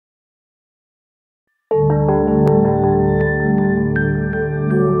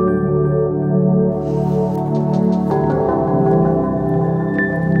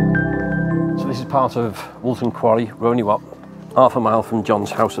part of Woolton Quarry. We're only, what, half a mile from John's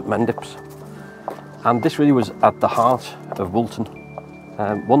house at Mendips. And this really was at the heart of Woolton.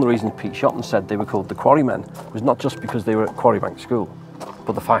 One of the reasons Pete Shotton said they were called the Quarrymen was not just because they were at Quarry Bank School,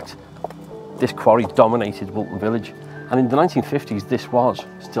 but the fact this quarry dominated Woolton village. And in the 1950s, this was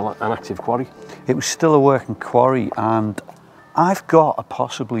still an active quarry. It was still a working quarry, and I've got a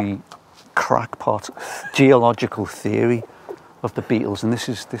possibly crackpot geological theory of the Beatles, and this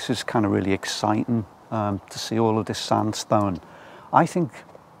is kind of really exciting to see all of this sandstone. I think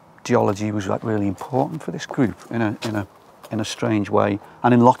geology was like really important for this group in a strange way,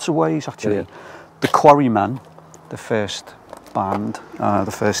 and in lots of ways actually. Yeah. The Quarrymen, the first band,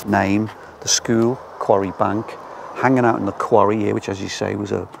 the first name, the school, Quarry Bank, hanging out in the quarry here, which, as you say,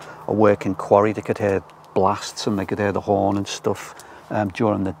 was a working quarry. They could hear blasts and they could hear the horn and stuff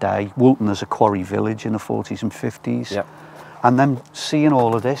during the day. Woolton as a quarry village in the 40s and 50s. Yeah. And then seeing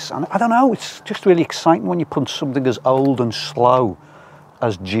all of this, and I don't know, it's just really exciting when you put something as old and slow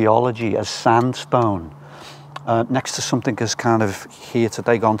as geology, as sandstone, next to something as kind of here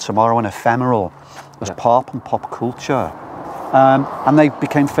today, gone tomorrow, and ephemeral as pop and pop culture. And they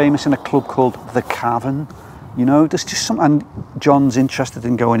became famous in a club called The Cavern. You know, there's just some, and John's interested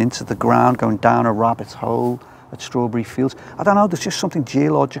in going into the ground, going down a rabbit's hole at Strawberry Fields. I don't know, there's just something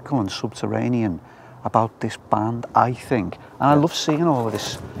geological and subterranean about this band, I think. And I love seeing all of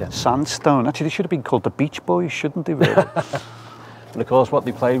this sandstone. Actually, they should have been called the Beach Boys, shouldn't they, really? And of course, what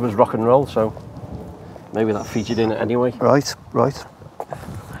they played was rock and roll, so maybe that featured in it anyway. Right, right.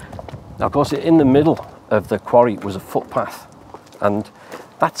 Now, of course, in the middle of the quarry was a footpath, and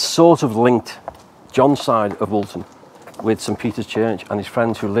that sort of linked John's side of Woolton with St Peter's Church and his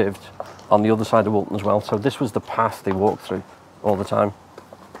friends who lived on the other side of Woolton as well. So this was the path they walked through all the time.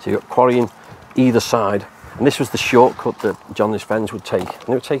 So you got quarrying either side, and this was the shortcut that John and his friends would take. And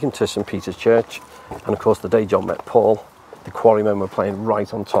they would take him to St Peter's Church, and of course the day John met Paul, the Quarrymen were playing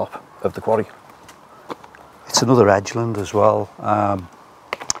right on top of the quarry. It's another edgeland as well.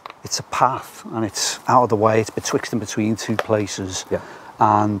 It's a path, and it's out of the way. It's betwixt and between two places. Yeah.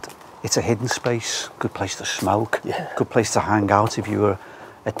 And it's a hidden space, good place to smoke, good place to hang out if you were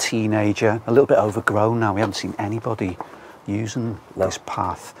a teenager, a little bit overgrown now. We haven't seen anybody using this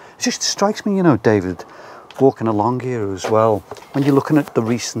path. It just strikes me, you know, David, walking along here as well, when you're looking at the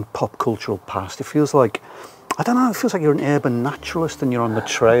recent pop cultural past, it feels like, I don't know, it feels like you're an urban naturalist and you're on the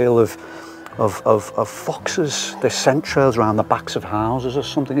trail of foxes. There's scent trails around the backs of houses or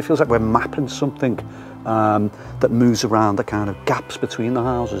something. It feels like we're mapping something that moves around the kind of gaps between the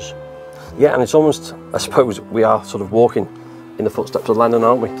houses. Yeah, and it's almost, I suppose, we are sort of walking in the footsteps of Lennon,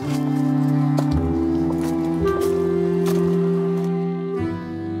 aren't we?